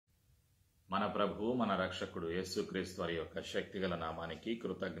మన ప్రభువు మన రక్షకుడు యేసుక్రీస్తు వారి యొక్క శక్తిగల నామానికి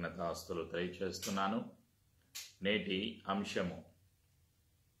కృతజ్ఞతాస్తులు తెలియచేస్తున్నాను. నేటి అంశము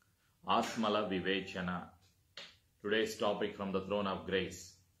ఆత్మల వివేచన. Today's topic from the throne of grace,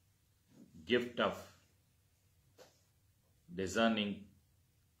 gift of discerning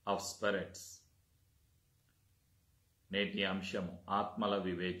of spirits. నేటి అంశము ఆత్మల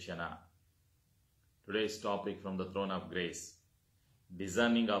వివేచన. Today's topic from the throne of grace,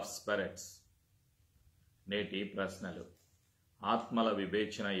 discerning of spirits. నేటి ప్రశ్నలు: ఆత్మల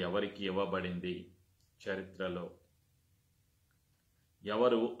వివేచన ఎవరికి ఇవ్వబడింది? చరిత్రలో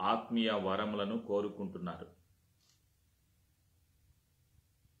ఎవరు ఆత్మీయ వరములను కోరుకుంటున్నారు?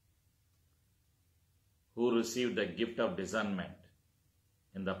 Who received the gift of discernment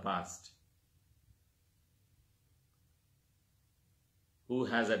in the past? Who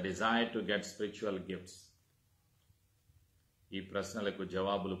has a desire to get spiritual gifts? ఈ ప్రశ్నలకు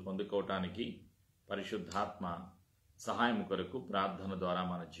జవాబులు పొందుకోవటానికి పరిశుద్ధాత్మ సహాయం కొరకు ప్రార్థన ద్వారా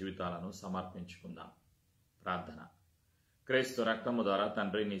మన జీవితాలను సమర్పించుకుందాం. ప్రార్థన. క్రీస్తు రక్తము ద్వారా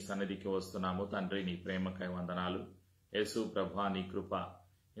తండ్రి నీ సన్నిధికి వస్తున్నాము. తండ్రి నీ ప్రేమకై వందనాలు. యేసు ప్రభువా, నీ కృప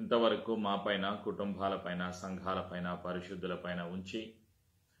ఇంతవరకు మాపైన, కుటుంబాలపైన, సంఘాలపైన, పరిశుద్ధులపైన ఉంచి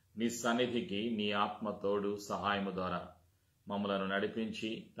నీ సన్నిధికి నీ ఆత్మ తోడు సహాయము ద్వారా మమ్మలను నడిపించి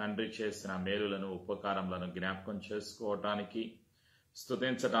తండ్రి చేసిన మేలులను, ఉపకారములను జ్ఞాపకం చేసుకోవటానికి,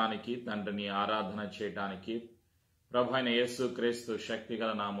 స్తుతించటానికి, తండ్రిని ఆరాధన చేయటానికి ప్రభు అయిన యేసుక్రీస్తు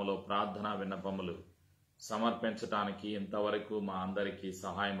శక్తిగల నామములో ప్రార్థనా విన్నపములు సమర్పించటానికి ఇంతవరకు మా అందరికీ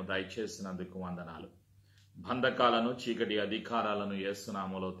సహాయము దయచేసినందుకు వందనాలు. బంధకాలను, చీకటి అధికారాలను యేసు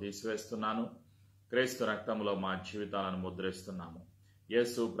నామములో తీసివేస్తున్నాను. క్రీస్తు రక్తములో మా జీవితాలను ముద్రిస్తున్నాము.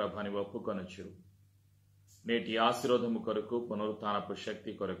 యేసు ప్రభుని ఒప్పుకొనుచు నేటి ఆశీర్వాదము కొరకు, పునరుత్థానపు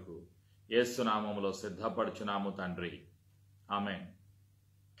శక్తి కొరకు యేసు నామములో సిద్ధపడుచున్నాము తండ్రి. ఆమేన్.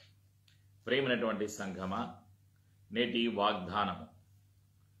 ప్రేమైనటువంటి సంఘమా, నేటి వాగ్దానము.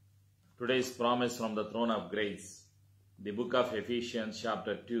 Today's promise from the throne of grace, the book of Ephesians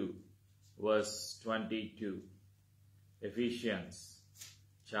chapter 2 verse 22. Ephesians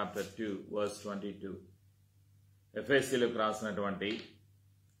chapter 2 verse 22. ఎఫెసీయులకు రాసినటువంటి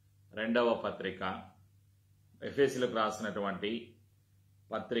రెండవ పత్రిక, ఎఫెసీయులకు రాసినటువంటి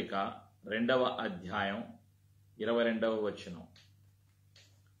పత్రిక 2వ అధ్యాయం 22వ వచనం.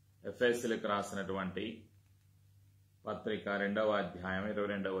 ఎఫెసీయులకు రాసినటువంటి పత్రిక 2వ అధ్యాయం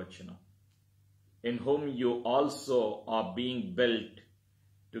 22వ వచనం. In whom you also are being built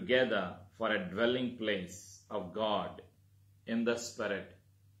together for a dwelling place of God in the Spirit.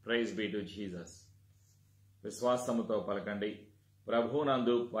 Praise be to Jesus. విశ్వాసముతో పలకండి.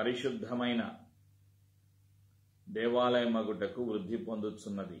 ప్రభువునందు పరిశుద్ధమైన దేవాలయమగుటకు వృద్ధి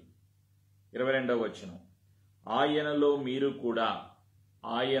పొందుచున్నది. 22వ వచనం. ఆయనలో మీరు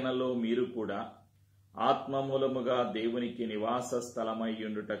కూడా ఆత్మమూలముగా దేవునికి నివాస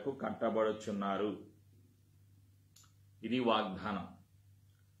స్థలమయ్యుండుటకు కట్టబడుచున్నారు. ఇది వాగ్దానం.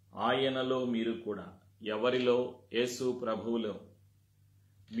 ఆయనలో మీరు కూడా. ఎవరిలో? యేసు ప్రభువులో.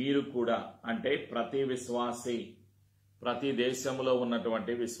 మీరు కూడా అంటే ప్రతి విశ్వాసి, ప్రతి దేశములో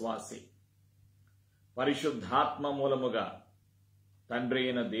ఉన్నటువంటి విశ్వాసి పరిశుద్ధాత్మ మూలముగా తండ్రి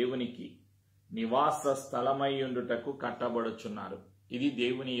అయిన దేవునికి నివాస స్థలమయ్యుండుటకు కట్టబడుచున్నారు. ఇది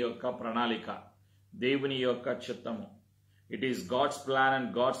దేవుని యొక్క ప్రణాళిక, దేవుని యొక్క చిత్తము. It is God's plan and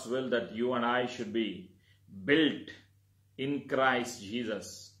God's will that you and I should be built in Christ Jesus.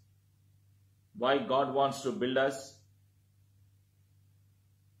 Why God wants to build us?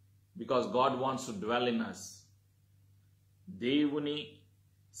 Because God wants to dwell in us. దేవుని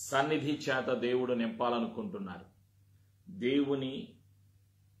సన్నిధి చేత దేవుడు నింపాలనుకుంటున్నారు. దేవుని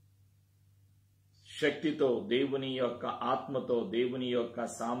శక్తితో, దేవుని యొక్క ఆత్మతో, దేవుని యొక్క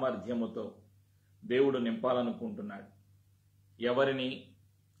సామర్థ్యముతో దేవుడు నింపాలనుకుంటున్నాడు. ఎవరిని?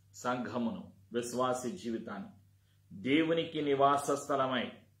 సంఘమును, విశ్వాసి జీవితాన్ని. దేవునికి నివాస స్థలమై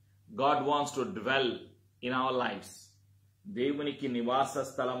God wants to dwell in our lifes. దేవునికి నివాస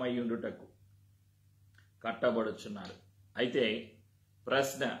స్థలమై ఉండుటకు కట్టబడుచున్నారు. అయితే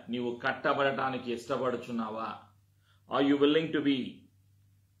ప్రశ్న, నీవు కట్టబడటానికి ఇష్టపడుచున్నావా? Are you willing to be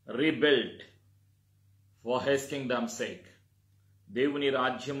rebuilt for his Kingdom sake? దేవుని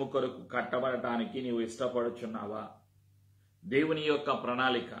రాజ్యము కొరకు కట్టబడటానికి నీవు ఇష్టపడుచున్నావా? దేవుని యొక్క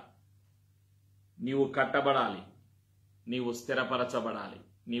ప్రణాళిక. నీవు కట్టబడాలి, నీవు స్థిరపరచబడాలి,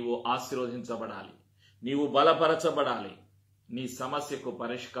 నీవు ఆశీర్వదించబడాలి, నీవు బలపరచబడాలి, నీ సమస్యకు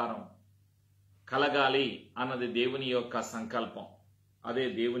పరిష్కారం కలగాలి అన్నది దేవుని యొక్క సంకల్పం. అదే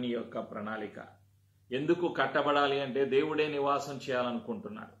దేవుని యొక్క ప్రణాళిక. ఎందుకు కట్టబడాలి అంటే దేవుడే నివాసం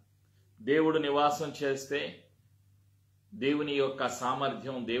చేయాలనుకుంటున్నాడు. దేవుడు నివాసం చేస్తే దేవుని యొక్క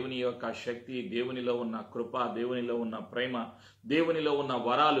సామర్థ్యం, దేవుని యొక్క శక్తి, దేవునిలో ఉన్న కృప, దేవునిలో ఉన్న ప్రేమ, దేవునిలో ఉన్న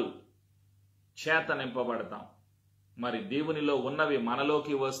వరాలు చేత నింపబడతాం. మరి దేవునిలో ఉన్నవి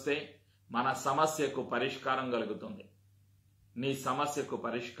మనలోకి వస్తే మన సమస్యకు పరిష్కారం కలుగుతుంది. నీ సమస్యకు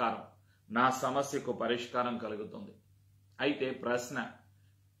పరిష్కారం, నా సమస్యకు పరిష్కారం కలుగుతుంది. అయితే ప్రశ్న,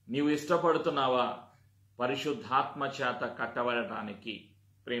 నీవు ఇష్టపడుతున్నావా పరిశుద్ధాత్మ చేత కట్టబడటానికి?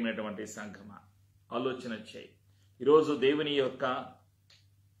 ప్రియమైనటువంటి సంఘమా, ఆలోచన చేయి. ఈరోజు దేవుని యొక్క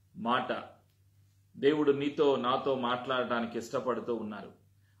మాట, దేవుడు నీతో నాతో మాట్లాడటానికి ఇష్టపడుతూ ఉన్నారు.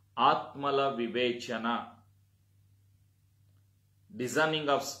 ఆత్మల వివేచన,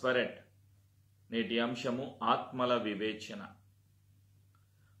 డిజర్నింగ్ ఆఫ్ స్పిరిట్. నేటి అంశము ఆత్మల వివేచన.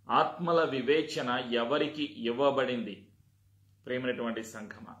 ఆత్మల వివేచన ఎవరికి ఇవ్వబడింది? ప్రేమైనటువంటి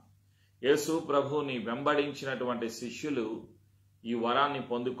సంఘమా, యేసు ప్రభువుని వెంబడించినటువంటి శిష్యులు ఈ వరాన్ని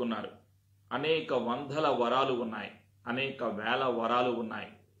పొందుకున్నారు. అనేక వందల వరాలు ఉన్నాయి, అనేక వేల వరాలు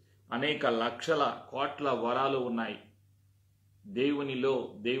ఉన్నాయి, అనేక లక్షల కోట్ల వరాలు ఉన్నాయి దేవునిలో,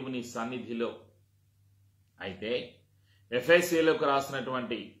 దేవుని సన్నిధిలో. అయితే ఎఫెసీయులకు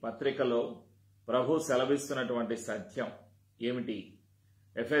రాసినటువంటి పత్రికలో ప్రభు సెలవిస్తున్నటువంటి సత్యం ఏమిటి?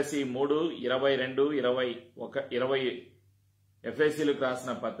 ఎఫెసీ 3:22-21 ఎఫెసీయులకు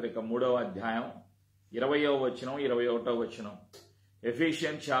రాసిన పత్రిక 3వ అధ్యాయం 20వ వచనం 21వ వచనం.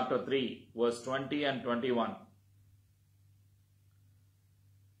 Ephesians chapter 3 verse 20 and 21.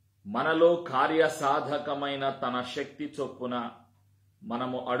 మనలో కార్యసాధకమైన తన శక్తి చొప్పున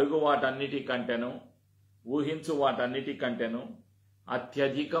మనము అడుగు వాటన్నిటికంటేను ఊహించు వాటన్నిటికంటేను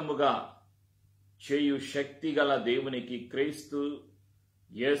అత్యధికముగా చేయు శక్తి గల దేవునికి క్రీస్తు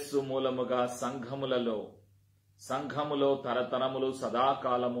యేసు మూలముగా సంఘములో తరతరములు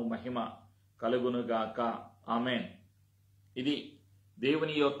సదాకాలము మహిమ కలుగునుగాక. ఆమేన్. ఇది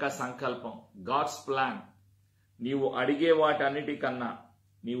దేవుని యొక్క సంకల్పం, గాడ్స్ ప్లాన్. నీవు అడిగే వాటన్నిటికన్నా,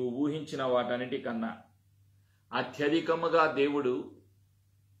 నీవు ఊహించిన వాటన్నిటికన్నా అత్యధికముగా దేవుడు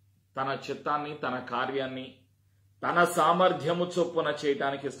తన చిత్తాన్ని, తన కార్యాన్ని తన సామర్థ్యము చొప్పున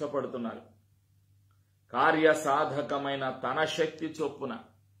చేయటానికి ఇష్టపడుతున్నారు. కార్యసాధకమైన తన శక్తి చొప్పున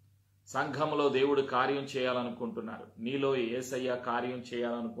సంఘములో దేవుడు కార్యం చేయాలనుకుంటున్నారు. నీలో యేసయ్య కార్యం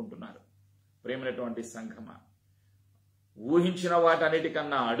చేయాలనుకుంటున్నారు. ప్రేమైనటువంటి సంఘమా, ఊహించిన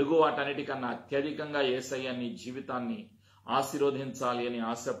వాటన్నిటికన్నా, అడుగు వాటన్నిటికన్నా అత్యధికంగా యేసయ్య నీ జీవితాన్ని ఆశీర్వదించాలి అని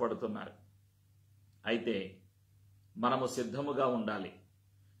ఆశపడుతున్నారు. అయితే మనము సిద్ధముగా ఉండాలి.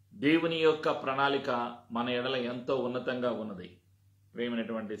 దేవుని యొక్క ప్రణాళిక మన ఎడల ఎంతో ఉన్నతంగా ఉన్నది.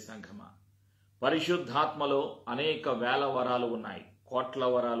 ప్రేమైనటువంటి సంఘమా, పరిశుద్ధాత్మలో అనేక వేల వరాలు ఉన్నాయి, కోట్ల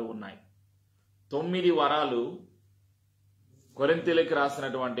వరాలు ఉన్నాయి. 9 వరాలు కొరింథీయులకు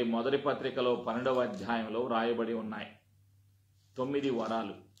రాసినటువంటి మొదటి పత్రికలో 12వ అధ్యాయంలో రాయబడి ఉన్నాయి. 9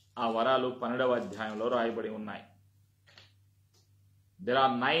 వరాలు, ఆ వరాలు 12వ అధ్యాయంలో రాయబడి ఉన్నాయి. There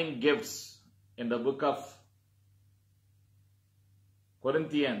are 9 gifts in the book of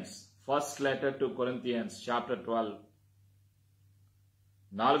Corinthians, first letter to Corinthians, chapter 12.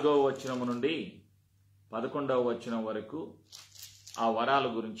 4వ వచనము నుండి 11వ వచనం వరకు ఆ వరాల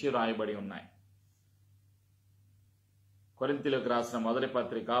గురించి రాయబడి ఉన్నాయి. కొరింథీయులకు రాసిన మొదటి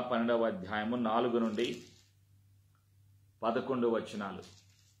పత్రిక 12వ అధ్యాయము 4 నుండి 11 వచనాలు.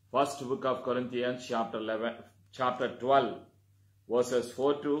 First book of Corinthians chapter 12 verses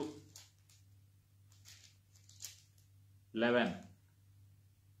 4 to 11.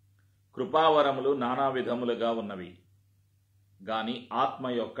 కృపావరములు నానా విధములుగా ఉన్నవి గాని ఆత్మ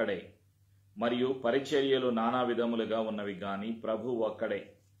ఒక్కడే, మరియు పరిచర్యలు నానా విధములుగా ఉన్నవి గాని ప్రభు ఒక్కడే.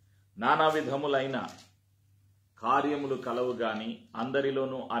 నానా విధములైన కార్యములు కలవు గాని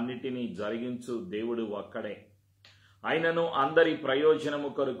అందరిలోనూ అన్నిటినీ జరిగించు దేవుడు ఒక్కడే. అయినను అందరి ప్రయోజనము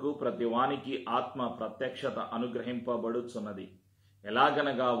కొరకు ప్రతి వానికి ఆత్మ ప్రత్యక్షత అనుగ్రహింపబడుచున్నది.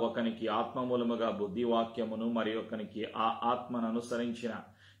 ఎలాగనగా ఒకనికి ఆత్మ మూలముగా బుద్ధివాక్యమును, మరి ఒకనికి ఆ ఆత్మను అనుసరించిన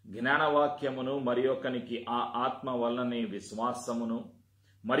జ్ఞానవాక్యమును, మరి ఒకనికి ఆ ఆత్మ వలనే విశ్వాసమును,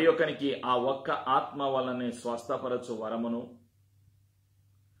 మరి ఒకనికి ఆ ఒక్క ఆత్మ వలనే స్వస్థపరచు వరమును,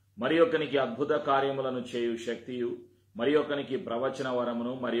 మరి ఒకనికి అద్భుత కార్యములను చేయు శక్తియు, మరి ఒకనికి ప్రవచన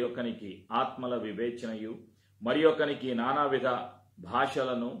వరమును, మరి ఒకనికి ఆత్మల వివేచనయు, మరి ఒకనికి నానావిధ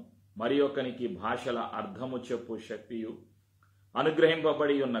భాషలను, మరి ఒకనికి భాషల అర్థము చెప్పు శక్తియు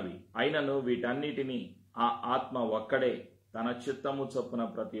అనుగ్రహింపబడి ఉన్నవి. అయినను వీటన్నిటినీ ఆ ఆత్మ ఒక్కడే తన చిత్తము చొప్పున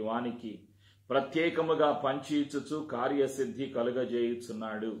ప్రతి వానికి ప్రత్యేకముగా పంచి ఇచ్చుచు కార్యసిద్ధి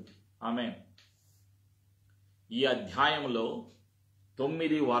కలుగజేయుచున్నాడు. ఆమేన్. ఈ అధ్యాయంలో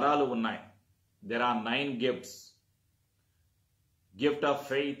 9 వరాలు ఉన్నాయి. There are 9 gifts. Gift of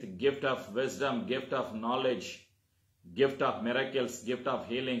faith, gift of wisdom, gift of knowledge, gift of miracles, gift of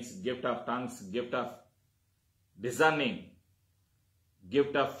healings, gift of tongues, gift of discerning.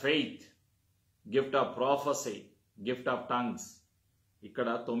 Gift of faith, gift of prophecy, gift of tongues. ఇక్కడ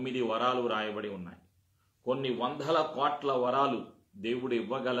 9 వరాలు రాయబడి ఉన్నాయి. కొన్ని వందల కోట్ల వరాలు దేవుడు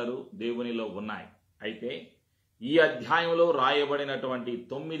ఇవ్వగలరు, దేవునిలో ఉన్నాయి. అయితే ఈ అధ్యాయంలో రాయబడినటువంటి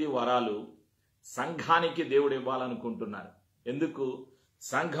 9 వరాలు సంఘానికి దేవుడు ఇవ్వాలనుకుంటున్నారు. ఎందుకు?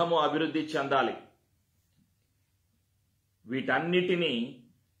 సంఘము అభివృద్ధి చెందాలి. వీటన్నిటినీ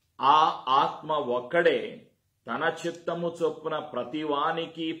ఆ ఆత్మ ఒక్కడే తన చిత్తము చొప్పున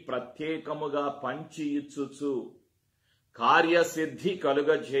ప్రతివానికి ప్రత్యేకముగా పంచి ఇచ్చుచు కార్యసిద్ధి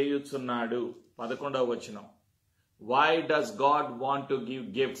కలుగజేయుచున్నాడు. 11వ వచనం. Why does God want to give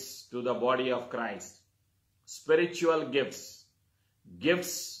gifts to the body of Christ? Spiritual gifts,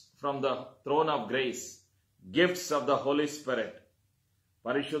 gifts from the throne of grace, gifts of the Holy Spirit.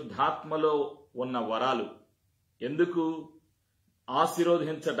 పరిశుద్ధాత్మలో ఉన్న వరాలు ఎందుకు?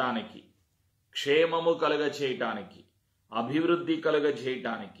 ఆశీర్వదించటానికి, క్షేమము కలుగజేయటానికి, అభివృద్ధి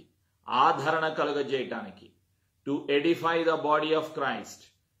కలుగజేయటానికి, ఆదరణ కలుగజేయటానికి. To edify the body of Christ,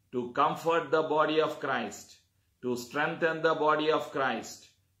 to comfort the body of Christ, to strengthen the body of Christ,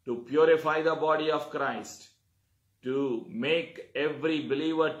 to purify the body of Christ, to make every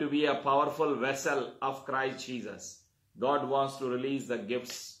believer to be a powerful vessel of Christ Jesus. God wants to release the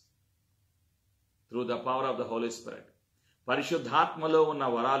gifts through the power of the Holy Spirit. పరిశుద్ధాత్మలో ఉన్న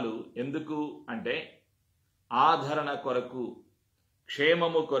వరాలు ఎందుకు అంటే ఆదరణ కొరకు,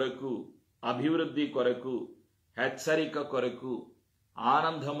 క్షేమము కొరకు, అభివృద్ధి కొరకు, హెచ్చరిక కొరకు,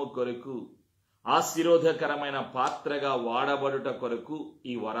 ఆనందము కొరకు, ఆశీర్వాదకరమైన పాత్రగా వాడబడుట కొరకు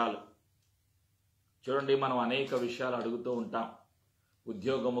ఈ వరాలు. చూడండి, మనం అనేక విషయాలు అడుగుతూ ఉంటాం.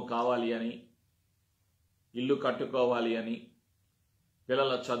 ఉద్యోగము కావాలి అని, ఇల్లు కట్టుకోవాలి అని,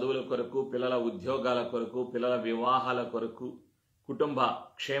 పిల్లల చదువుల కొరకు, పిల్లల ఉద్యోగాల కొరకు, పిల్లల వివాహాల కొరకు, కుటుంబ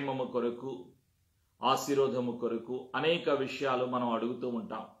క్షేమము కొరకు, ఆశీర్వాదము కొరకు అనేక విషయాలు మనం అడుగుతూ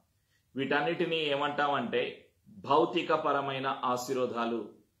ఉంటాం. వీటన్నిటినీ ఏమంటామంటే భౌతికపరమైన ఆశీర్వాదాలు.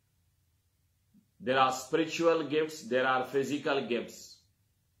 There are spiritual gifts, there are physical gifts.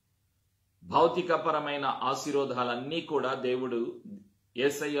 భౌతికపరమైన ఆశీర్వాదాలన్నీ కూడా దేవుడు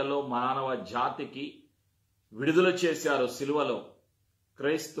యేసయ్యలో మానవ జాతికి విడుదల చేశారు. సిలువలో,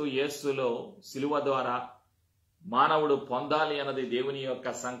 క్రీస్తు యేసులో సిలువ ద్వారా మానవుడు పొందాలి అన్నది దేవుని యొక్క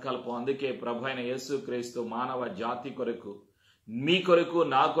సంకల్పం. అందుకే ప్రభువైన యేసు క్రీస్తు మానవ జాతి కొరకు, మీ కొరకు,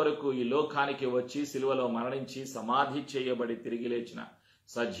 నా కొరకు ఈ లోకానికి వచ్చి సిలువలో మరణించి సమాధి చేయబడి తిరిగి లేచిన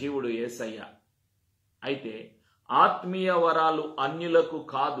సజీవుడు యేసయ్య. అయితే ఆత్మీయ వరాలు అన్యులకు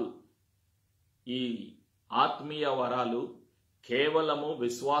కాదు. ఈ ఆత్మీయ వరాలు కేవలము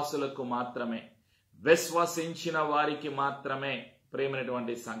విశ్వాసులకు మాత్రమే, విశ్వసించిన వారికి మాత్రమే.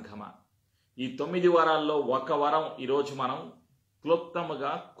 ప్రేమైనటువంటి సంఘమా, ఈ 9 వరాల్లో ఒక వరం ఈరోజు మనం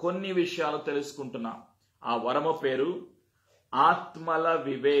క్లుప్తముగా కొన్ని విషయాలు తెలుసుకుంటున్నాం. ఆ వరము పేరు ఆత్మల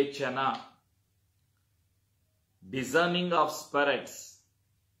వివేచన, డిజర్నింగ్ ఆఫ్ స్పిరిట్స్.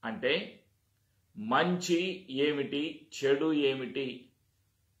 అంటే మంచి ఏమిటి, చెడు ఏమిటి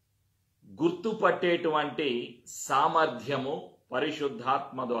గుర్తుపట్టేటువంటి సామర్థ్యము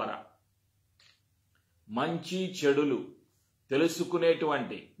పరిశుద్ధాత్మ ద్వారా. మంచి చెడులు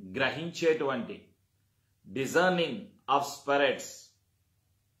తెలుసుకునేటువంటి, గ్రహించేటువంటి discerning of spirits.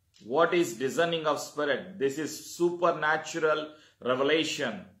 What is discerning of spirit? This is supernatural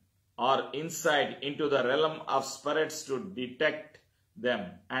revelation or insight into the realm of spirits to detect them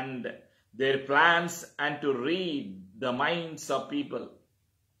and their plans and to read the minds of people,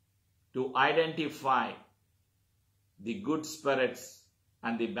 to identify the good spirits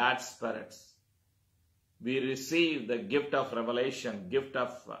and the bad spirits. We receive the gift of revelation, gift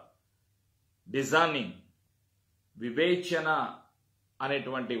of discerning, vivechana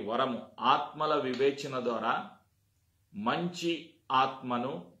అనేటువంటి వరము. ఆత్మల వివేచన ద్వారా మంచి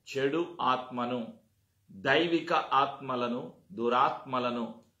ఆత్మను, చెడు ఆత్మను, దైవిక ఆత్మలను, దురాత్మలను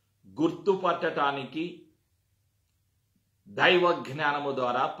గుర్తుపట్టడానికి దైవ జ్ఞానము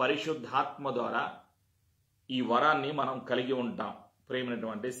ద్వారా, పరిశుద్ధాత్మ ద్వారా ఈ వరాన్ని మనం కలిగి ఉంటాం.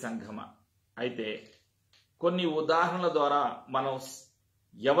 ప్రేమైనటువంటి సంఘమ, అయితే కొన్ని ఉదాహరణల ద్వారా మనం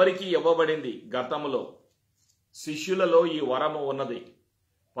ఎవరికి ఇవ్వబడింది, గతములో శిష్యులలో ఈ వరము ఉన్నది.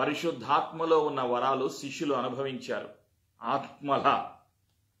 పరిశుద్ధాత్మలో ఉన్న వరాలు శిష్యులు అనుభవించారు. ఆత్మల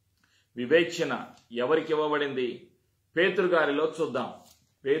వివేచన ఎవరికి ఇవ్వబడింది? పేతురు గారిలో చూద్దాం.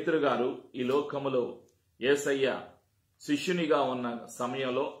 పేతురు గారు ఈ లోకములో యేసయ్య శిష్యునిగా ఉన్న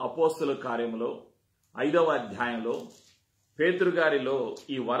సమయంలో అపోస్తలుల కార్యములో 5వ అధ్యాయంలో పేతురు గారిలో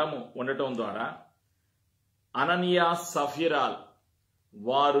ఈ వరము ఉండటం ద్వారా అననీయ సఫీరాల్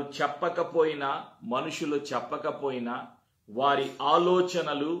వారు చెప్పకపోయినా, మనుషులు చెప్పకపోయినా, వారి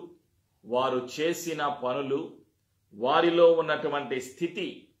ఆలోచనలు, వారు చేసిన పనులు వారిలో ఉన్నటువంటి స్థితి,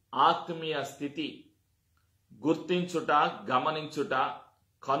 ఆత్మీయ స్థితి గుర్తించుట, గమనించుట,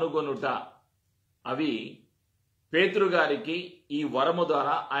 కనుగొనుట, అవి పేతురు గారికి ఈ వరము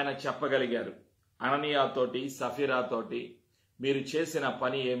ద్వారా ఆయన చెప్పగలిగారు. అననీయాతోటి, సఫీరాతోటి మీరు చేసిన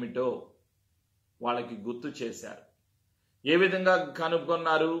పని ఏమిటో వాళ్ళకి గుర్తు చేశారు. ఏ విధంగా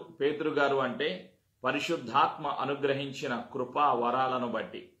కనుగొన్నారు పేతురు గారు అంటే, పరిశుద్ధాత్మ అనుగ్రహించిన కృపా వరాలను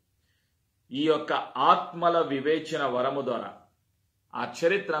బట్టి, ఈ యొక్క ఆత్మల వివేచన వరము ద్వారా. ఆ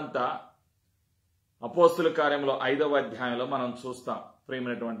చరిత్ర అంతా అపోస్తుల కార్యంలో 5వ అధ్యాయంలో మనం చూస్తాం.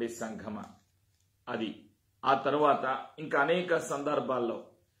 ప్రియమైనటువంటి సంఘమ, అది ఆ తరువాత ఇంకా అనేక సందర్భాల్లో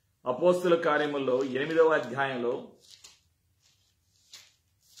అపోస్తుల కార్యముల్లో 8వ అధ్యాయంలో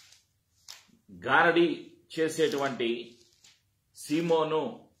గారడి చేసేటువంటి సీమోను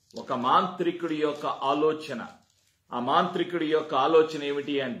ఒక మాంత్రికుడి యొక్క ఆలోచన. ఆ మాంత్రికుడి యొక్క ఆలోచన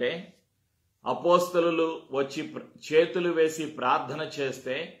ఏమిటి అంటే, అపోస్తలులు వచ్చి చేతులు వేసి ప్రార్థన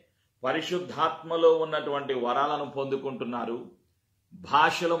చేస్తే పరిశుద్ధాత్మలో ఉన్నటువంటి వరాలను పొందుకుంటున్నారు,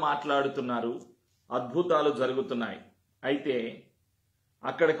 భాషలు మాట్లాడుతున్నారు, అద్భుతాలు జరుగుతున్నాయి. అయితే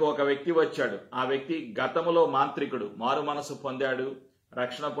అక్కడికి ఒక వ్యక్తి వచ్చాడు. ఆ వ్యక్తి గతములో మాంత్రికుడు, మారు మనసు పొందాడు,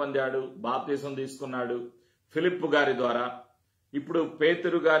 రక్షణ పొందాడు, బాప్తిసం తీసుకున్నాడు ఫిలిప్పు గారి ద్వారా. ఇప్పుడు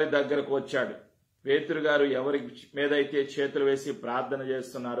పేతురు గారి దగ్గరకు వచ్చాడు. పేతురు గారు ఎవరి మీదైతే చేతులు వేసి ప్రార్థన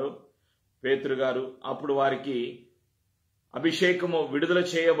చేస్తున్నారో పేతురు గారు, అప్పుడు వారికి అభిషేకము విడుదల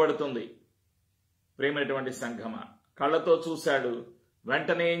చేయబడుతుంది. ప్రేమైనటువంటి సంఘమ, కళ్ళతో చూశాడు.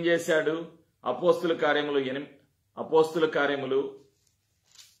 వెంటనే ఏం చేశాడు? అపోస్తుల కార్యములు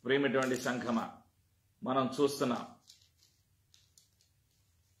ప్రేమైనటువంటి సంఘమ మనం చూస్తున్నాం.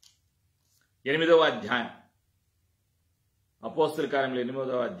 8వ అధ్యాయం, అపోస్తుల కార్యములు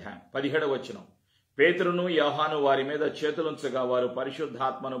 8వ అధ్యాయం 17వ వచనం. పేతురును యోహాను వారి మీద చేతులుంచగా వారు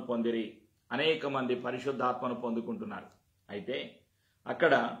పరిశుద్ధాత్మను పొందిరి. అనేక మంది పరిశుద్ధాత్మను పొందుకుంటున్నారు. అయితే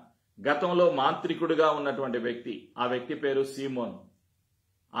అక్కడ గతంలో మాంత్రికుడిగా ఉన్నటువంటి వ్యక్తి, ఆ వ్యక్తి పేరు సీమోను.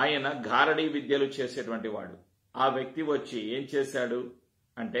 ఆయన గారడీ విద్యలు చేసేటువంటి వాడు. ఆ వ్యక్తి వచ్చి ఏం చేశాడు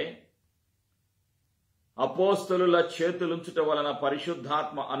అంటే, అపోస్తలుల చేతులుంచుట వలన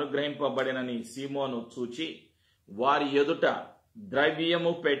పరిశుద్ధాత్మ అనుగ్రహింపబడినని సీమోను చూచి వారి ఎదుట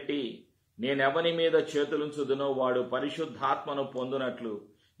ద్రవ్యము పెట్టి, నేనెవని మీద చేతులుంచుదునో వాడు పరిశుద్ధాత్మను పొందునట్లు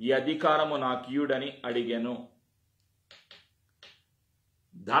ఈ అధికారము నాకియుడని అడిగాను.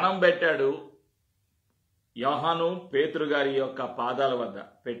 ధనం పెట్టాడు. యోహాను పేతురు గారి యొక్క పాదాల వద్ద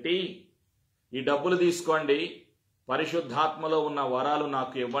పెట్టి, ఈ డబ్బులు తీసుకోండి, పరిశుద్ధాత్మలో ఉన్న వరాలు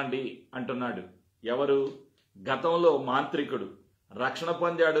నాకు ఇవ్వండి అంటున్నాడు. ఎవరు? గతంలో మాంత్రికుడు, రక్షణ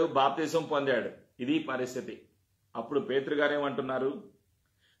పొందాడు, బాప్తిసం పొందాడు. ఇది పరిస్థితి. అప్పుడు పేతురు గారు ఏమంటున్నారు?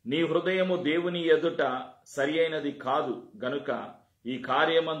 నీ హృదయము దేవుని ఎదుట సరి అయినది కాదు గనుక ఈ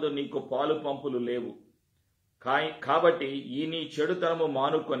కార్యమందు నీకు పాలు పంపులు లేవు. కాబట్టి ఈ నీ చెడుతనము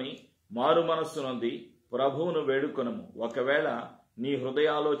మానుకొని మారు మనస్సు నొంది ప్రభువును వేడుకొనుము. ఒకవేళ నీ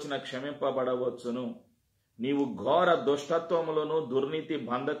హృదయాలోచన క్షమింపబడవచ్చును. నీవు ఘోర దుష్టత్వములోను దుర్నీతి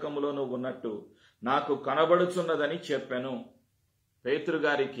బంధకములోను ఉన్నట్టు నాకు కనబడుచున్నదని చెప్పాను. పేతురు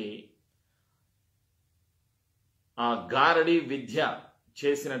గారికి ఆ గారడీ విద్య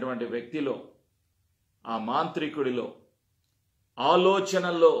చేసినటువంటి వ్యక్తిలో, ఆ మాంత్రికుడిలో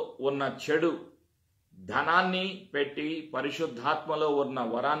ఆలోచనల్లో ఉన్న చెడు, ధనాన్ని పెట్టి పరిశుద్ధాత్మలో ఉన్న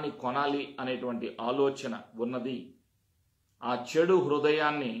వరాన్ని కొనాలి అనేటువంటి ఆలోచన ఉన్నది. ఆ చెడు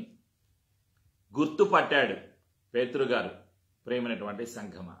హృదయాన్ని గుర్తుపట్టాడు పేతురు గారు. ప్రేమైనటువంటి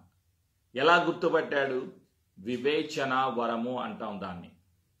సంఘమ, ఎలా గుర్తుపట్టాడు? వివేచన వరము అంటాం దాన్ని.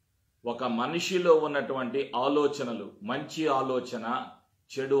 ఒక మనిషిలో ఉన్నటువంటి ఆలోచనలు, మంచి ఆలోచన,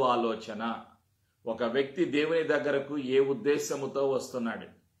 చెడు ఆలోచన. ఒక వ్యక్తి దేవుని దగ్గరకు ఏ ఉద్దేశముతో వస్తున్నాడు,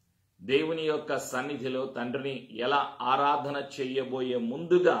 దేవుని యొక్క సన్నిధిలో తండ్రిని ఎలా ఆరాధన చేయబోయే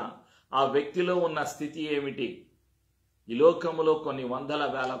ముందుగా ఆ వ్యక్తిలో ఉన్న స్థితి ఏమిటి? ఈ లోకములో కొన్ని వందల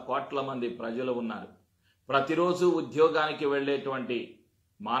వేల కోట్ల మంది ప్రజలు ఉన్నారు. ప్రతిరోజు ఉద్యోగానికి వెళ్ళేటువంటి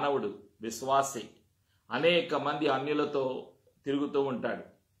మానవుడు, విశ్వాసి, అనేక మంది అన్యులతో తిరుగుతూ ఉంటాడు,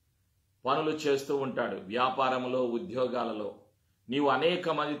 పనులు చేస్తూ ఉంటాడు, వ్యాపారంలో, ఉద్యోగాలలో. నీవు అనేక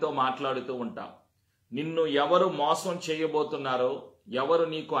మందితో మాట్లాడుతూ ఉంటావు. నిన్ను ఎవరు మోసం చేయబోతున్నారో, ఎవరు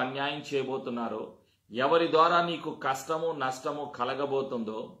నీకు అన్యాయం చేయబోతున్నారో, ఎవరి ద్వారా నీకు కష్టము నష్టము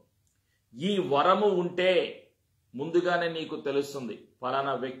కలగబోతుందో, ఈ వరము ఉంటే ముందుగానే నీకు తెలుస్తుంది.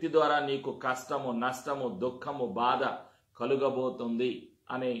 పలానా వ్యక్తి ద్వారా నీకు కష్టము నష్టము దుఃఖము బాధ కలుగబోతుంది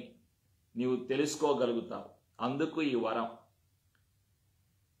అని నీవు తెలుసుకోగలుగుతావు. అందుకు ఈ వరం.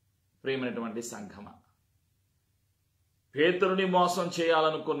 ప్రియమైనటువంటి సంఘమ, పేతురుని మోసం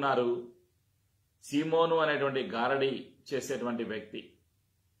చేయాలనుకున్నారు సీమోను అనేటువంటి గారడీ చేసేటువంటి వ్యక్తి.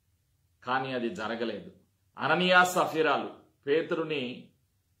 కానీ అది జరగలేదు. అననీయా సఫీరాలు పేతురుని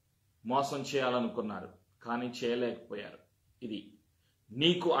మోసం చేయాలనుకున్నారు, కానీ చేయలేకపోయారు. ఇది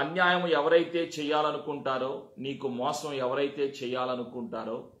నీకు అన్యాయం ఎవరైతే చేయాలనుకుంటారో, నీకు మోసం ఎవరైతే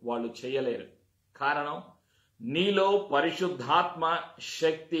చేయాలనుకుంటారో వాళ్ళు చేయలేరు. కారణం, నీలో పరిశుద్ధాత్మ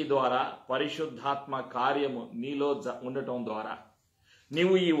శక్తి ద్వారా, పరిశుద్ధాత్మ కార్యము నీలో ఉండటం ద్వారా,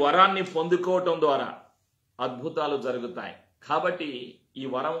 నీవు ఈ వరాన్ని పొందుకోవటం ద్వారా అద్భుతాలు జరుగుతాయి. కాబట్టి ఈ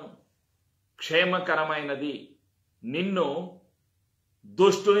వరం క్షేమకరమైనది. నిన్ను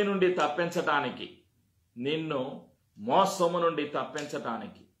దుష్టుని నుండి తప్పించటానికి, నిన్ను మోసము నుండి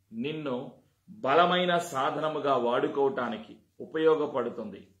తప్పించటానికి, నిన్ను బలమైన సాధనముగా వాడుకోవటానికి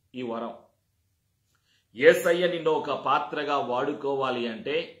ఉపయోగపడుతుంది ఈ వరం. యేసయ్య నిన్ను ఒక పాత్రగా వాడుకోవాలి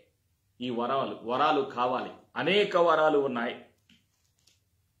అంటే ఈ వరాలు కావాలి. అనేక వరాలు ఉన్నాయి.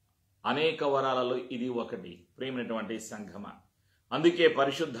 అనేక వరాలలో ఇది ఒకటి. ప్రియమైనటువంటి సంఘమ, అందుకే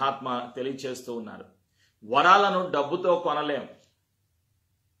పరిశుద్ధాత్మ తెలియచేస్తూ ఉన్నారు, వరాలను డబ్బుతో కొనలేం.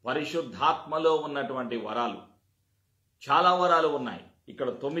 పరిశుద్ధాత్మలో ఉన్నటువంటి వరాలు, చాలా వరాలు ఉన్నాయి. ఇక్కడ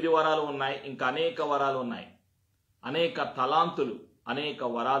 9 వరాలు ఉన్నాయి, ఇంకా అనేక వరాలు ఉన్నాయి. అనేక తలాంతులు, అనేక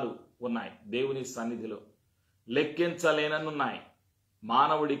వరాలు ఉన్నాయి దేవుని సన్నిధిలో. లెక్కించలేనన్నున్నాయి,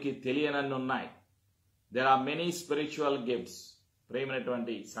 మానవుడికి తెలియనన్నున్నాయి. There are many spiritual gifts.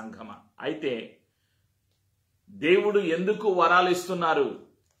 ప్రేమైనటువంటి సంఘమ, అయితే దేవుడు ఎందుకు వరాలు ఇస్తున్నారు?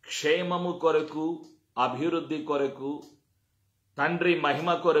 క్షేమము కొరకు, అభివృద్ధి కొరకు, తండ్రి మహిమ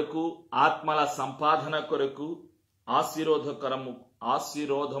కొరకు, ఆత్మల సంపాదన కొరకు,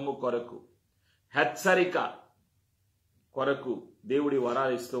 ఆశీర్వాదము కొరకు, హెచ్చరిక కొరకు దేవుడి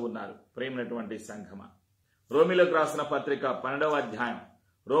వరాలు ఇస్తూ ఉన్నారు. ప్రేమైనటువంటి సంఘమ, రోమిలకు రాసిన పత్రిక 12వ అధ్యాయం,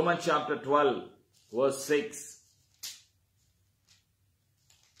 రోమన్ చాప్టర్ 12 verse 6.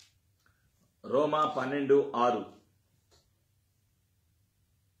 రోమా 12:6.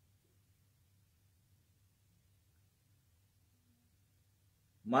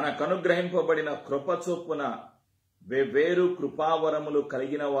 మనకనుగ్రహింపబడిన కృప చొప్పున వేవేరు కృపావరములు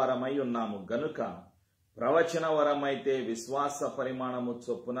కలిగిన వారమై ఉన్నాము గనుక, ప్రవచన వరమైతే విశ్వాస పరిమాణము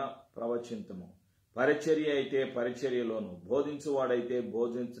చొప్పున ప్రవచింతుము, పరిచర్య అయితే పరిచర్యలోను, బోధించువాడైతే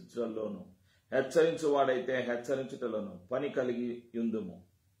బోధించుటలోను, హెచ్చరించువాడైతే హెచ్చరించుటలోను పని కలిగి యుందుము.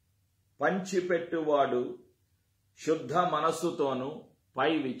 పంచిపెట్టువాడు శుద్ధ మనస్సుతోనూ,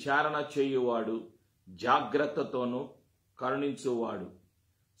 పై విచారణ చేయువాడు జాగ్రత్తతోనూ, కరుణించువాడు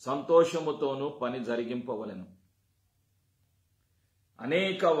సంతోషముతోనూ పని జరిగింపవలెను.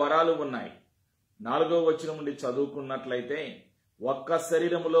 అనేక వరాలు ఉన్నాయి. 4వ వచనం నుండి చదువుకున్నట్లయితే, ఒక్క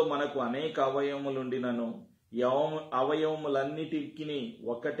శరీరములో మనకు అనేక అవయవములుండినను ఈ అవయవములన్నిటికీ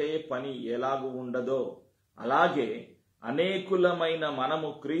ఒకటే పని ఎలాగు ఉండదో, అలాగే అనేకులమైన మనము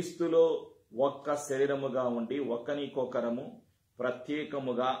క్రీస్తులో ఒక్క శరీరముగా ఉండి ఒకనికొకరము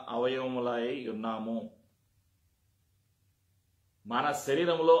ప్రత్యేకముగా అవయవములై ఉన్నాము. మన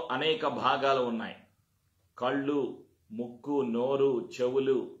శరీరంలో అనేక భాగాలు ఉన్నాయి. కళ్ళు, ముక్కు, నోరు,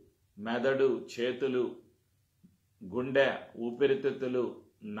 చెవులు, మెదడు, చేతులు, గుండె, ఊపిరితిత్తులు,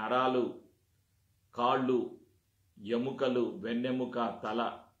 నరాలు, కాళ్ళు, ఎముకలు, వెన్నెముక, తల.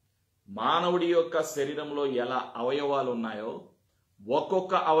 మానవుడి యొక్క శరీరంలో ఎలా అవయవాలు ఉన్నాయో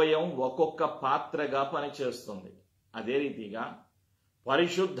ఒక్కొక్క అవయవం ఒక్కొక్క పాత్రగా పనిచేస్తుంది. అదే రీతిగా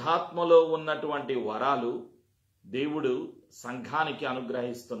పరిశుద్ధాత్మలో ఉన్నటువంటి వరాలు దేవుడు సంఘానికి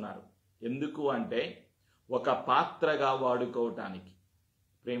అనుగ్రహిస్తున్నారు. ఎందుకు అంటే ఒక పాత్రగా వాడుకోవటానికి.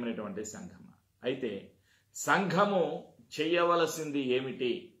 ప్రేమైనటువంటి సంఘం, అయితే సంఘము చేయవలసింది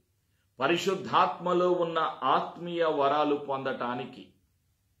ఏమిటి? పరిశుద్ధాత్మలో ఉన్న ఆత్మీయ వరాలు పొందటానికి.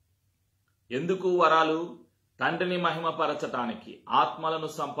 ఎందుకు వరాలు? తండ్రిని మహిమపరచటానికి, ఆత్మలను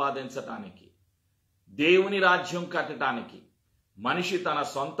సంపాదించటానికి, దేవుని రాజ్యం కట్టడానికి. మనిషి తన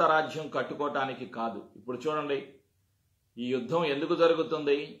సొంత రాజ్యం కట్టుకోవటానికి కాదు. ఇప్పుడు చూడండి, ఈ యుద్ధం ఎందుకు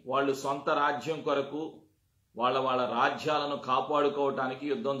జరుగుతుంది? వాళ్ళు సొంత రాజ్యం కొరకు, వాళ్ళ రాజ్యాలను కాపాడుకోవటానికి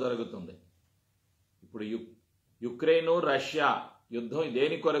యుద్ధం జరుగుతుంది. ఇప్పుడు యుక్రెయిన్, రష్యా యుద్ధం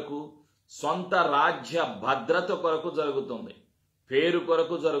దేని కొరకు? సొంత రాజ్య భద్రత కొరకు జరుగుతుంది, పేరు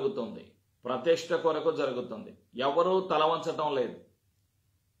కొరకు జరుగుతుంది, ప్రతిష్ట కొరకు జరుగుతుంది. ఎవరూ తలవంచటం లేదు.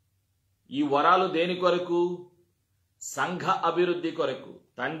 ఈ వరాలు దేని కొరకు? సంఘ అభివృద్ధి కొరకు,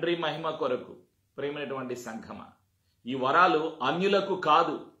 తండ్రి మహిమ కొరకు. ప్రేమైనటువంటి సంఘమ, ఈ వరాలు అన్యులకు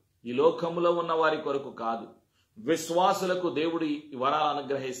కాదు, ఈ లోకములో ఉన్న వారి కొరకు కాదు, విశ్వాసులకు దేవుడు ఈ వరాలు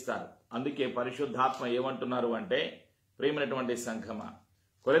అనుగ్రహిస్తారు. అందుకే పరిశుద్ధాత్మ ఏమంటున్నారు అంటే, ప్రేమైనటువంటి సంఘమ,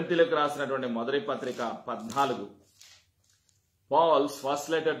 కొరింథీయులకు రాసినటువంటి మొదటి పత్రిక 14, Paul's first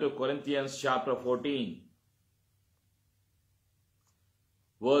letter to Corinthians chapter 14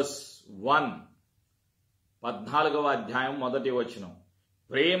 verse 1, 14వ అధ్యాయం మొదటి వచనం.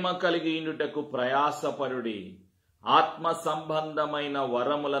 ప్రేమ కలిగి ఉండుటకు ప్రయాసపరుడి, ఆత్మ సంబంధమైన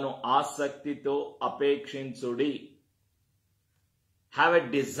వరములను ఆసక్తితో అపేక్షించుడి. Have a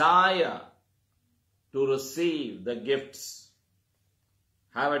desire to receive the gifts.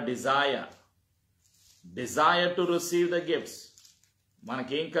 Have a desire to receive the gifts.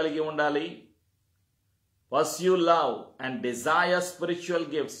 మనకేం కలిగి ఉండాలి? Pursue love and desire spiritual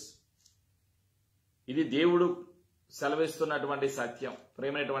gifts. ఇది దేవుడు సెలవిస్తున్నటువంటి సత్యం.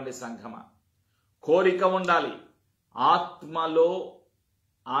 ప్రేమైనటువంటి సంఘమా, కోరిక ఉండాలి. ఆత్మలో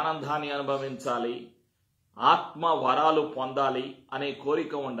ఆనందాన్ని అనుభవించాలి, ఆత్మ వరాలు పొందాలి అనే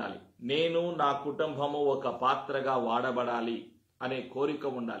కోరిక ఉండాలి. నేను నా కుటుంబము ఒక పాత్రగా వాడబడాలి అనే కోరిక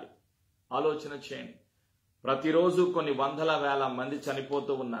ఉండాలి. ఆలోచన చేయండి. ప్రతిరోజు కొన్ని వందల వేల మంది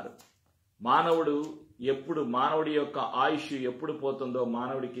చనిపోతూ ఉన్నారు. మానవుడి యొక్క ఆయుష్ ఎప్పుడు పోతుందో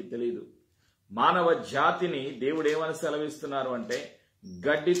మానవుడికి తెలియదు. మానవ జాతిని దేవుడు ఏమని సెలవిస్తున్నారు అంటే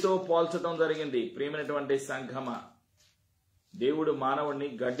గడ్డితో పోల్చడం జరిగింది. ప్రియమైనటువంటి సంఘమ, దేవుడు మానవుడిని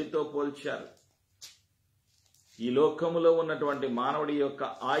గడ్డితో పోల్చారు. ఈ లోకములో ఉన్నటువంటి మానవుడి యొక్క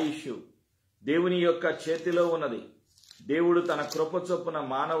ఆయుష్ దేవుని యొక్క చేతిలో ఉన్నది. దేవుడు తన కృప చొప్పున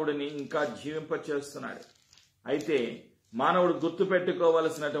మానవుడిని ఇంకా జీవింపచేస్తున్నాడు. అయితే మానవుడు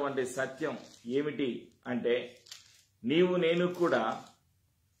గుర్తుపెట్టుకోవలసినటువంటి సత్యం ఏమిటి అంటే, నేను కూడా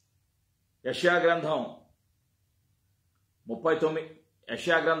యెషయా గ్రంథం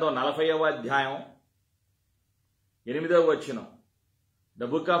 40వ అధ్యాయం 8వ వచనం, the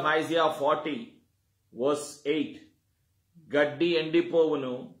book of Isaiah 40 verse 8, గడ్డి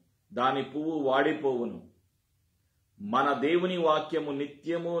ఎండిపోవును, దాని పువ్వు వాడిపోవును, మన దేవుని వాక్యము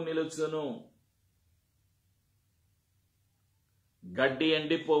నిత్యము నిలుచును. గడ్డి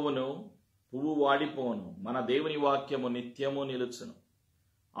ఎండిపోవును, పువ్వు వాడిపోవును, మన దేవుని వాక్యము నిత్యము నిలుచును.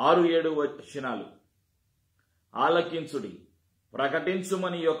 6-7 వచనాలు, ఆలకించుడి,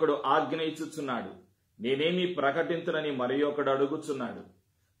 ప్రకటించుమని ఒకడు ఆజ్ఞ ఇచ్చుచున్నాడు, నేనేమి ప్రకటించునని మరి ఒకడు అడుగుచున్నాడు.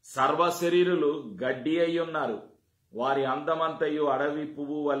 సర్వ శరీరులు గడ్డి అయ్యున్నారు, వారి అందమంతయు అడవి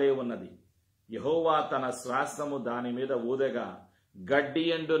పువ్వు వలె ఉన్నది. యెహోవా తన శ్వాసము దాని మీద ఊదగా గడ్డి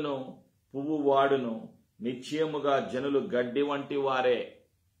ఎండును, పువ్వు వాడును, నిశ్చయముగా జనులు గడ్డి వంటి వారే.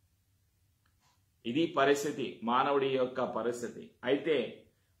 ఇది పరిస్థితి, మానవుడి యొక్క పరిస్థితి. అయితే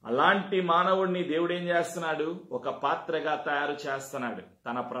అలాంటి మానవుడిని దేవుడు ఏం చేస్తున్నాడు? ఒక పాత్రగా తయారు చేస్తున్నాడు.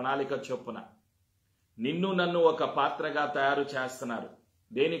 తన ప్రణాళిక చొప్పున నిన్ను నన్ను ఒక పాత్రగా తయారు చేస్తున్నారు.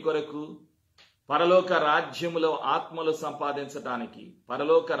 దేని కొరకు? పరలోక రాజ్యములో ఆత్మలు సంపాదించటానికి,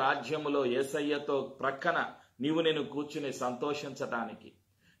 పరలోక రాజ్యములో యేసయ్యతో ప్రక్కన నేను కూర్చుని సంతోషించటానికి,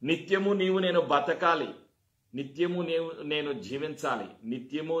 నిత్యము నేను బతకాలి, నిత్యము నేను జీవించాలి,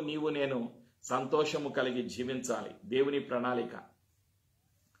 నిత్యము నేను సంతోషము కలిగి జీవించాలి. దేవుని ప్రణాళిక.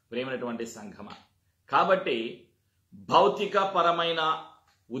 ప్రేమైనటువంటి సంఘమా, కాబట్టి భౌతిక పరమైన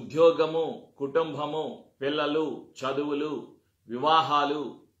ఉద్యోగము, కుటుంబము, పిల్లలు, చదువులు, వివాహాలు,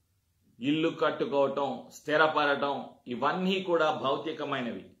 ఇల్లు కట్టుకోవటం, స్థిరపడటం, ఇవన్నీ కూడా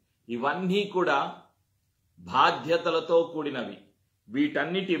భౌతికమైనవి. ఇవన్నీ కూడా బాధ్యతలతో కూడినవి.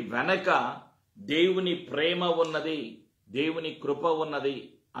 వీటన్నిటి వెనక దేవుని ప్రేమ ఉన్నది, దేవుని కృప ఉన్నది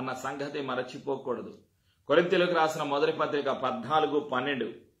అన్న సంగతి మరచిపోకూడదు. కొరింథీయులకు రాసిన మొదటి పత్రిక 14-12,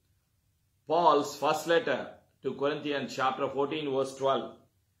 Paul's first letter to Corinthians chapter 14 verse 12,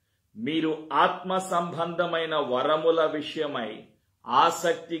 మీరు ఆత్మ సంబంధమైన వరముల విషయమై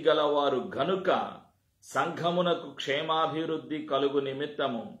ఆసక్తి గలవారు గనుక సంఘమునకు క్షేమాభివృద్ధి కలుగు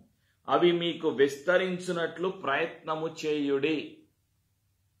నిమిత్తము అవి మీకు విస్తరించునట్లు ప్రయత్నము చేయుడి.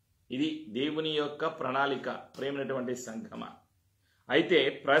 ఇది దేవుని యొక్క ప్రణాళిక. ప్రేమైనటువంటి సంఘమా, అయితే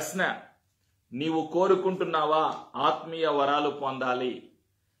ప్రశ్న, నీవు కోరుకుంటున్నావా ఆత్మీయ వరాలు పొందాలి,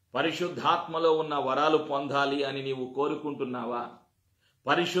 పరిశుద్ధాత్మలో ఉన్న వరాలు పొందాలి అని నీవు కోరుకుంటున్నావా?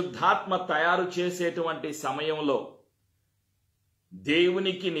 పరిశుద్ధాత్మ తయారు చేసేటువంటి సమయంలో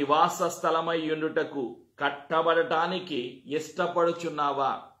దేవునికి నివాస స్థలమై ఉండుటకు కట్టబడటానికి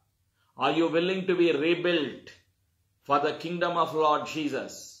ఇష్టపడుచున్నావా? Are you willing to be rebuilt for the kingdom of Lord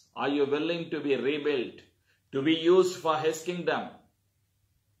Jesus? Are you willing to be rebuilt, to be used for his kingdom?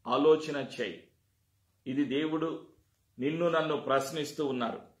 ఆలోచన చేయి. ఇది దేవుడు నిన్ను నన్ను ప్రశ్నిస్తూ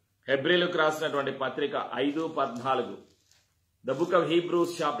ఉన్నారు. హెబ్రీలకు రాసినటువంటి పత్రిక 5:14, the book of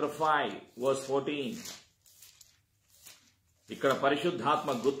Hebrews chapter 5 verse 14. ఇక్కడ పరిశుద్ధాత్మ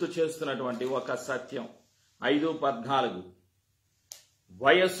గుర్తు చేస్తున్నటువంటి ఒక సత్యం. 5:14,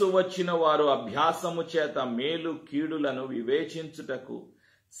 వయస్సు వచ్చిన వారు అభ్యాసము చేత మేలు కీడులను వివేచించుటకు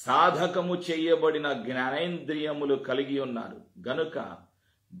సాధకము చేయబడిన జ్ఞానేంద్రియములు కలిగి ఉన్నారు గనుక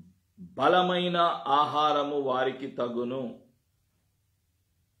బలమైన ఆహారము వారికి తగును.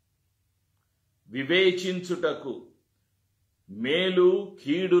 వివేచించుటకు మేలు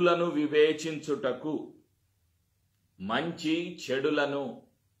కీడులను వివేచించుటకు, మంచి చెడులను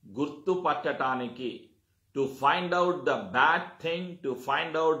గుర్తుపట్టటానికి, to find out the bad thing, to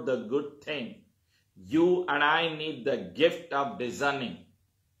find out the good thing, you and I need the gift of discerning.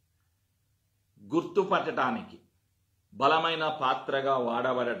 గుర్తుపట్టడానికి, బలమైన పాత్రగా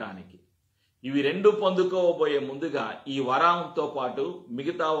వాడబడటానికి. ఇవి రెండు పొందుకోబోయే ముందుగా ఈ వరంతో పాటు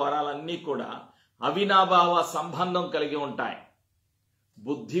మిగతా వరాలన్నీ కూడా అవినాభావ సంబంధం కలిగి ఉంటాయి.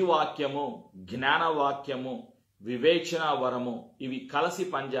 బుద్ధివాక్యము, జ్ఞానవాక్యము, వివేచన వరము ఇవి కలిసి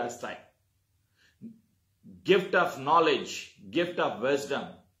పనిచేస్తాయి. Gift of knowledge, gift of wisdom,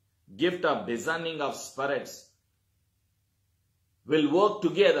 gift of discerning of spirits will work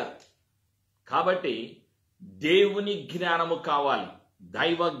together. కాబట్టి దేవుని జ్ఞానము కావాలి,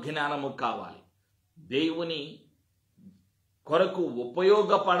 దైవ జ్ఞానము కావాలి, దేవుని కొరకు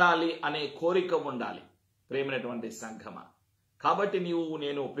ఉపయోగపడాలి అనే కోరిక ఉండాలి ప్రేమైనటువంటి సంఘమా. కాబట్టి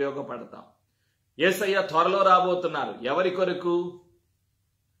నేను ఉపయోగపడతాం. యేసయ్య త్వరలో రాబోతున్నారు. ఎవరి కొరకు?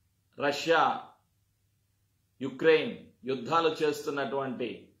 రష్యా యుక్రెయిన్ యుద్ధాలు చేస్తున్నటువంటి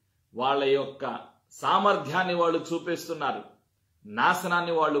వాళ్ళ యొక్క సామర్థ్యాన్ని వాళ్ళు చూపిస్తున్నారు,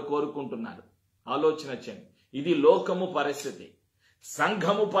 నాశనాన్ని వాళ్ళు కోరుకుంటున్నారు. ఆలోచన చేయండి. ఇది లోకము పరిస్థితి.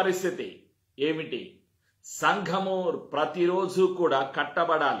 సంఘము పరిస్థితి ఏమిటి? సంఘము ప్రతిరోజు కూడా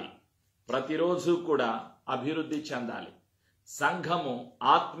కట్టబడాలి, ప్రతిరోజు కూడా అభివృద్ధి చెందాలి. సంఘము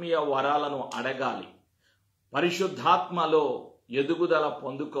ఆత్మీయ వరాలను అడగాలి, పరిశుద్ధాత్మలో ఎదుగుదల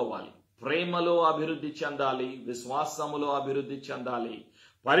పొందుకోవాలి, ప్రేమలో అభివృద్ధి చెందాలి, విశ్వాసములో అభివృద్ధి చెందాలి,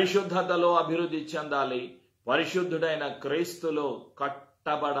 పరిశుద్ధతలో అభివృద్ధి చెందాలి, పరిశుద్ధుడైన క్రీస్తులో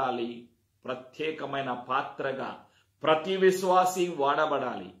కట్టబడాలి. ప్రత్యేకమైన పాత్రగా ప్రతి విశ్వాసి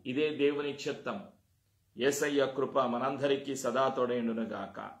వాడబడాలి. ఇదే దేవుని చిత్తము. యేసయ్య కృప మనందరికీ సదా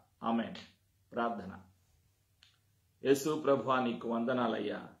తోడైండునుగాక. ఆమేన్. ప్రార్థన. యేసు ప్రభువా, నీకు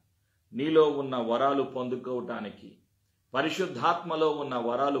వందనాలయ్యా. నీలో ఉన్న వరాలు పొందుకోవటానికి, పరిశుద్ధాత్మలో ఉన్న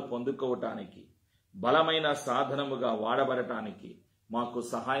వరాలు పొందుకోవటానికి, బలమైన సాధనముగా వాడబడటానికి మాకు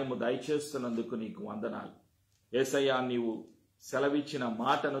సహాయము దయచేస్తున్నందుకు నీకు వందనాలు. యేసయ్యా, నీవు సెలవిచ్చిన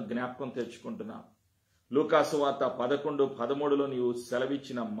మాటను జ్ఞాపకం తెచ్చుకుంటున్నాం. లూకాసు వార్త 11:13లో నీవు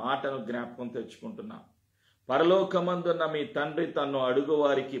సెలవిచ్చిన మాటను జ్ఞాపకం తెచ్చుకుంటున్నాం. పరలోకమందున్న మీ తండ్రి తన్ను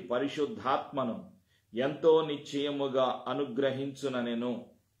అడుగువారికి పరిశుద్ధాత్మను ఎంతో నిశ్చయముగా అనుగ్రహించుననెను.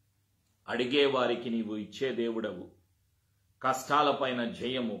 అడిగేవారికి నీవు ఇచ్చే దేవుడవు. కష్టాలపైన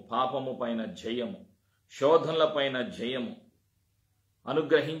జయము, పాపము పైన జయము, శోధనలపైన జయము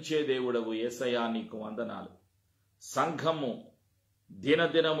అనుగ్రహించే దేవుడవు. యేసయ్యా, నీకు వందనాలు. సంఘము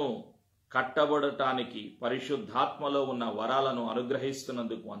దినదినము కట్టబడటానికి పరిశుద్ధాత్మలో ఉన్న వరాలను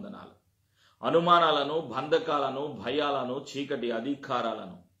అనుగ్రహిస్తున్నందుకు వందనాలు. అనుమానాలను, బంధకాలను, భయాలను, చీకటి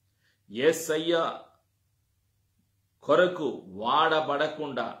అధికారాలను యేసయ్య కొరకు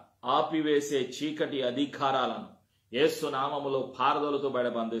వాడబడకుండా ఆపివేసే చీకటి అధికారాలను యేసు నామములో పారదోలతో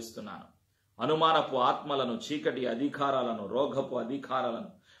బయటబంధిస్తున్నాను. అనుమానపు ఆత్మలను, చీకటి అధికారాలను, రోగపు అధికారాలను,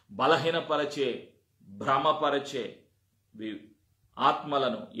 బలహీనపరచే, భ్రమపరచే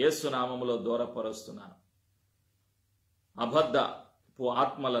ఆత్మలను యేసు నామములో దూరపరుస్తున్నాను. అబద్ధపు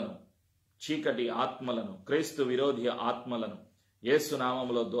ఆత్మలను, చీకటి ఆత్మలను, క్రీస్తు విరోధి ఆత్మలను యేసు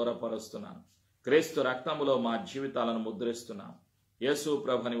నామములో దూరపరుస్తున్నాను. క్రీస్తు రక్తములో మా జీవితాలను ముద్రిస్తున్నాను. యేసు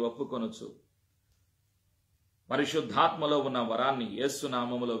ప్రభుని ఒప్పుకొనుచు పరిశుద్ధాత్మలో ఉన్న వరాన్ని యేసు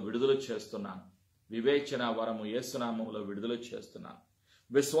నామములో విడుదల చేస్తున్నాను. వివేచన వరము యేసు నామములో విడుదల చేస్తున్నాను.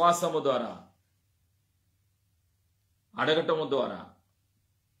 విశ్వాసము ద్వారా, అడగటము ద్వారా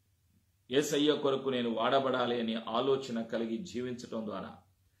యేసయ్య కొరకు నేను వాడబడాలి అనే ఆలోచన కలిగి జీవించటం ద్వారా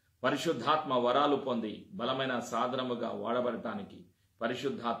పరిశుద్ధాత్మ వరాలు పొంది బలమైన సాధనముగా వాడబడటానికి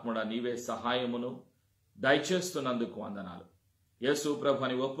పరిశుద్ధాత్ముడా నీవే సహాయమును దయచేస్తున్నందుకు వందనాలు. యేసు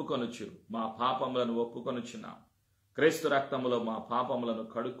ప్రభుని ఒప్పుకొనుచు మా పాపములను ఒప్పుకొనుచున్నాం. క్రీస్తు రక్తములో మా పాపములను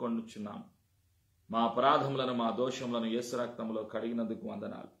కడుక్కొనుచున్నాం. మా అపరాధములను, మా దోషములను యేసు రక్తములో కడిగినందుకు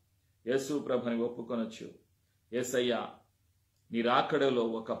వందనాలు. యేసు ప్రభుని ఒప్పుకొనుచు యేసయ్య నీ రాకడలో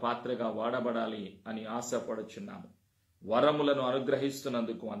ఒక పాత్రగా వాడబడాలి అని ఆశపడుచున్నాము. వరములను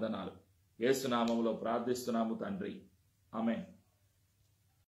అనుగ్రహిస్తున్నందుకు వందనాలు. యేసు నామములో ప్రార్థిస్తున్నాము తండ్రి. ఆమేన్.